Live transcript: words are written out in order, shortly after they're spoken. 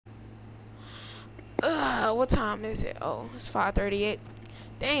What time is it? Oh, it's 5:38.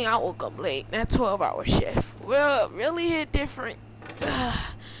 Dang, I woke up late. That 12-hour shift. Well, really hit different.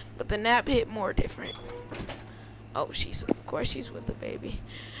 But the nap hit more different. Oh, of course she's with the baby.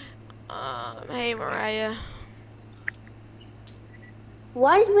 Hey Mariah.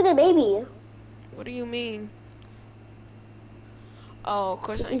 Why is with the baby? What do you mean? Oh, of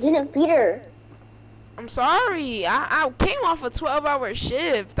course You didn't feed her. I'm sorry. I came off a 12-hour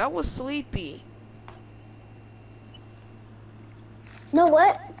shift. I was sleepy. You know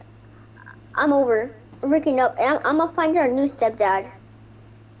what? I'm over. I'm waking up, and I'm gonna find her a new stepdad.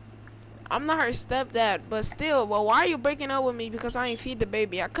 I'm not her stepdad, but still. Well, why are you breaking up with me because I ain't feed the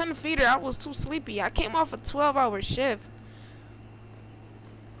baby? I couldn't feed her. I was too sleepy. I came off a 12-hour shift.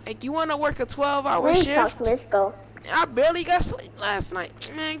 Like, you want to work a 12-hour shift? Let's go. I barely got sleep last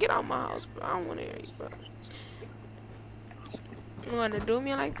night. Man, get out my house, bro. I don't want to hear you, bro. You want to do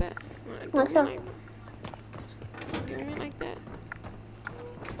me like that? Let's go. Do me like that?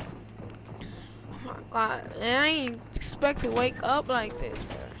 Oh my God, man, I ain't expect to wake up like this,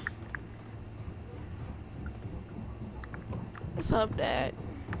 bro. What's up, Dad?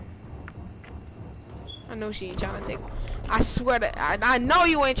 I know she ain't trying to take. I swear that I know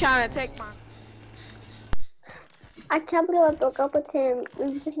you ain't trying to take my. I can't believe I broke up with him.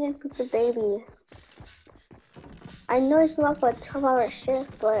 We just didn't feed the baby. I know it's not for a 12-hour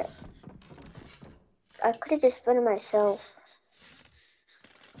shift, but I could have just fed it myself.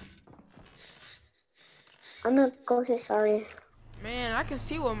 I'm gonna go say sorry. Man, I can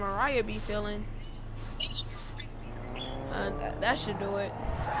see what Mariah be feeling. That should do it.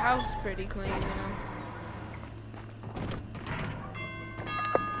 The house is pretty clean now.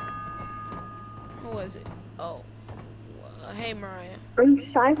 Who was it? Oh. Hey, Mariah. I'm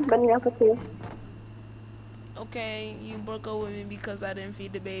sorry for breaking up with you. Okay, you broke up with me because I didn't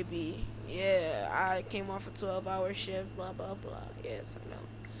feed the baby. Yeah, I came off a 12-hour shift, blah, blah, blah. Yes, I know.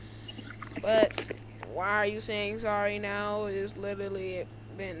 But why are you saying sorry now? It's literally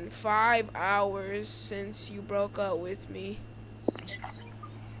been 5 hours since you broke up with me.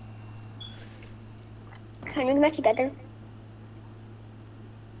 Can we get back together?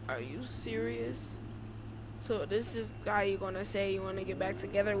 Are you serious? So this is how you gonna say you wanna get back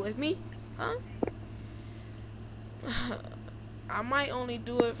together with me? Huh? I might only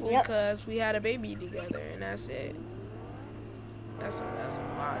do it because we had a baby together and that's it. That's a lot.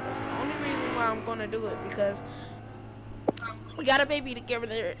 That's the only reason why I'm gonna do it, because we got a baby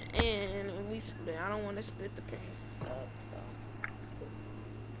together and we split. I don't want to split the parents up, so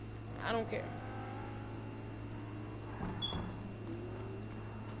I don't care.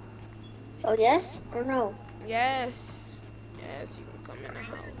 So yes or no? Yes, you can come in the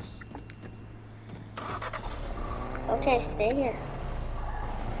house. Okay, stay here.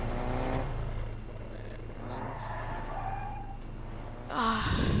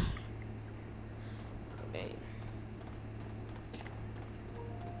 Okay.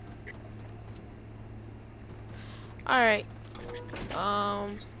 Alright.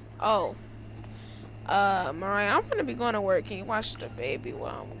 Mariah, I'm gonna be going to work. Can you watch the baby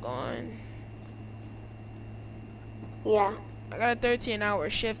while I'm gone? Yeah. I got a 13-hour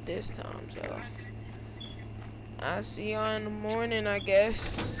shift this time, so I'll see you in the morning, I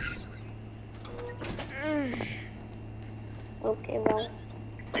guess. Okay, well.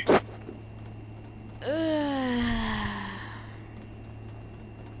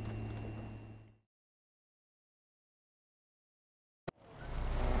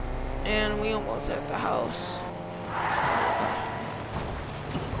 And we almost at the house.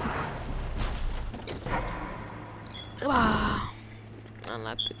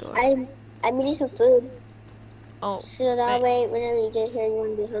 Unlock the door. I made you some food. Oh. So that way, whenever you get here, you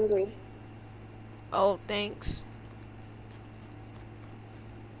won't be hungry. Oh, thanks.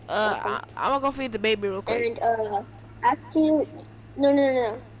 Okay. I'm gonna go feed the baby real quick. And after you,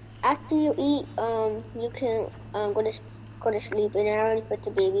 no. After you eat, you can go to sleep, and I already put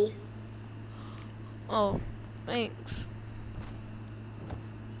the baby. Oh, thanks.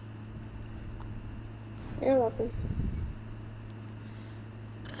 You're welcome.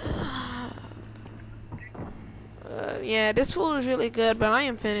 Yeah, this food is really good, but I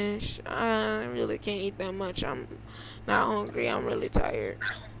am finished. I really can't eat that much. I'm not hungry. I'm really tired.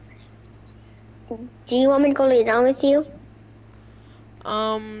 Do you want me to go lay down with you?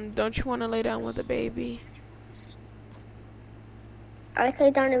 Don't you want to lay down with the baby? I can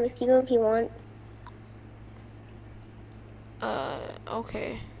lay down with you if you want.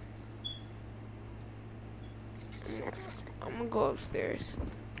 Okay. I'm gonna go upstairs.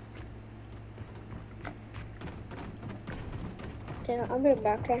 Okay, I'll be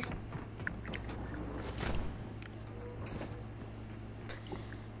back. Okay.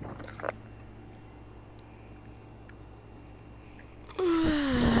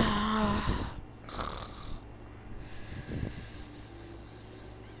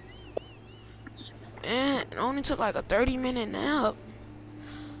 only took like a 30-minute nap.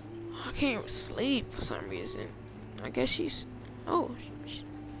 I can't sleep for some reason. I guess she's, oh,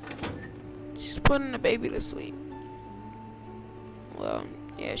 she's putting the baby to sleep. Well,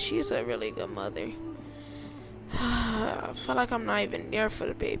 yeah, she's a really good mother. I feel like I'm not even there for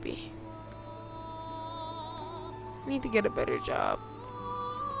the baby. I need to get a better job.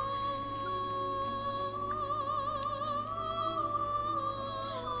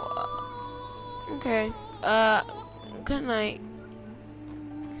 Okay. Good night.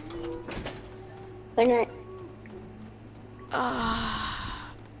 Good night.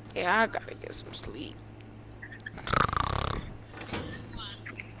 Yeah, I gotta get some sleep.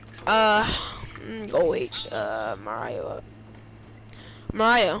 Go wake Mariah up.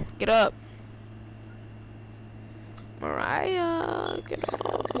 Mariah, get up. Mariah, get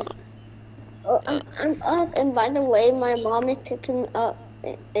up. Oh, I'm up, and by the way, my mom is picking me up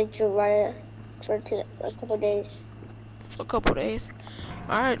in July for a couple days. For a couple days.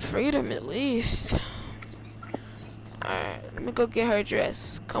 Alright, freedom at least. Alright, let me go get her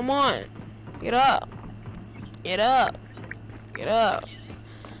dress. Come on. Get up. Get up. Get up.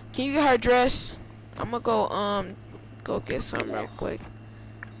 Can you get her dress? I'm gonna go get some real quick.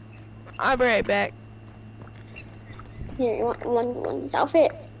 I'll be right back. Here, you want this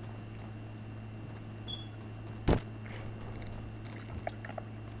outfit?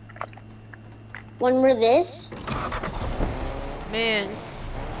 One more this? Man.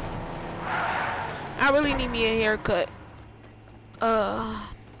 I really need me a haircut.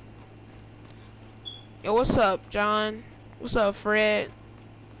 Yo, what's up, John? What's up, Fred?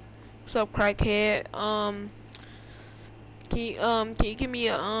 What's up, crackhead? Can you give me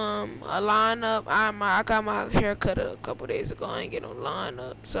a lineup? I got my haircut a couple days ago. I ain't get no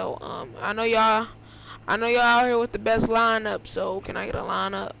lineup. So I know y'all out here with the best lineup. So can I get a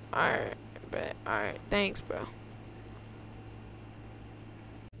lineup? Alright, bet. Alright, thanks, bro.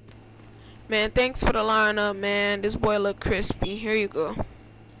 Man, thanks for the lineup, man. This boy look crispy. Here you go.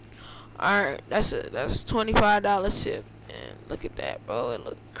 Alright, that's $25 tip. Man, look at that, bro. It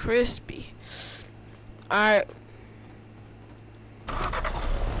look crispy. Alright.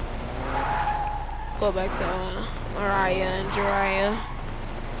 Go back to Mariah and Jariah.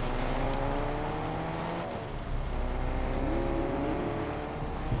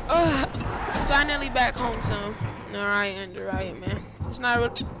 Finally back home to Mariah and Jariah, man. It's not a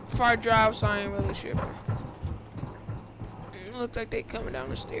really far drive, so I ain't really tripping. It looks like they coming down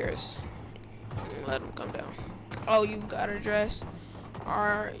the stairs. Let them come down. Oh, you got her dressed?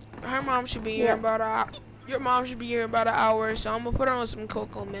 Alright. Her mom should be here about your mom should be here about an hour, so I'm gonna put her on some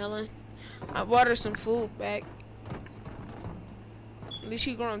cocoa melon. I bought her some food back. At least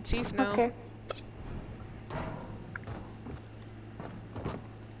she growing teeth now. Okay.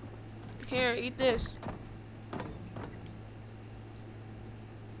 Here, eat this.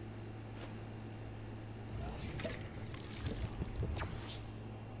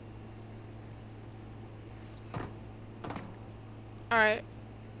 Alright.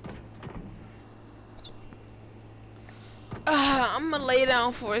 I'm gonna lay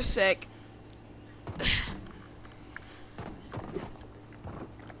down for a sec.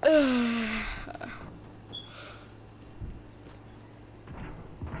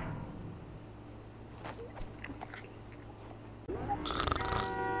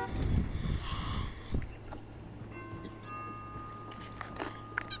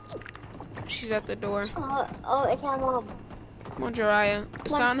 She's at the door. Oh, it's my mom. Come on, Jariah.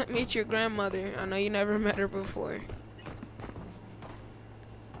 It's time to meet your grandmother. I know you never met her before.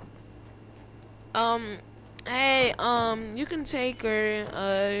 Hey, you can take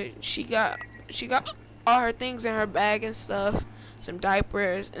her. She got all her things in her bag and stuff. Some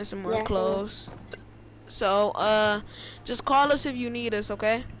diapers and some more clothes. So, just call us if you need us,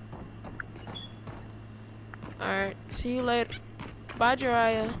 okay? Alright, see you later. Bye,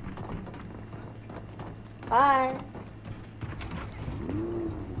 Jariah. Bye.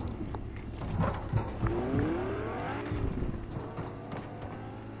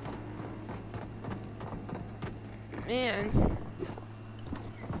 Man.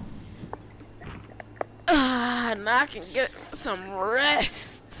 Now I can get some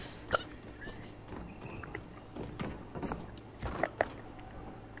rest.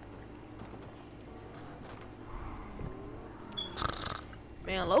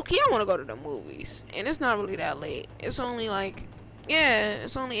 Man, low-key, I want to go to the movies. And it's not really that late. It's only like, yeah,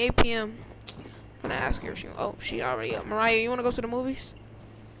 it's only 8 p.m. I'm gonna ask her if she already up. Mariah, you want to go to the movies?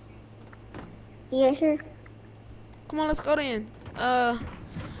 Yeah, sure. Come on, let's go then. We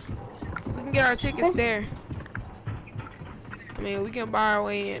can get our tickets there. I mean, we can buy our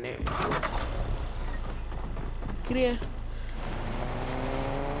way in there. Get in.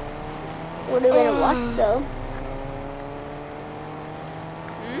 What are we gonna watch though?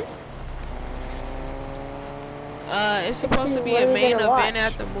 Hmm? It's I supposed to said, be what a are we main gonna event watch?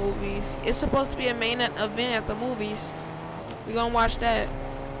 at the movies. It's supposed to be a main event at the movies. We gonna watch that.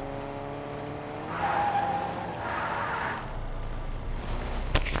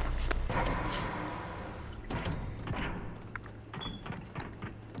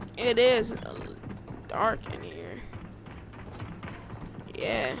 It is dark in here.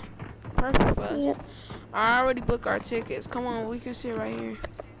 Yeah, perfect for us. Yep. I already booked our tickets. Come on, we can sit right here.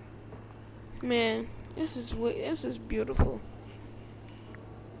 Man, this is beautiful.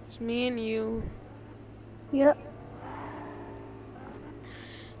 It's me and you. Yep.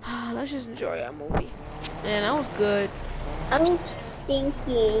 Let's just enjoy our movie. Man, that was good. I'm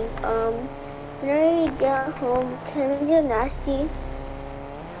thinking, when I get home, can we get nasty?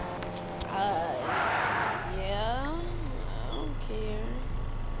 Yeah, I don't care.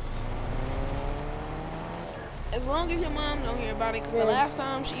 As long as your mom don't hear about it, because the Then last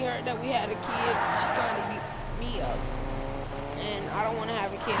time she heard that we had a kid, she kind of beat me up. And I don't want to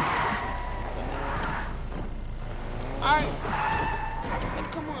have a kid.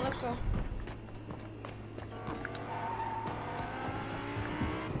 Alright. Come on, let's go.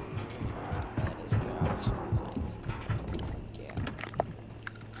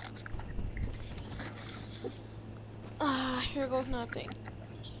 Here goes nothing.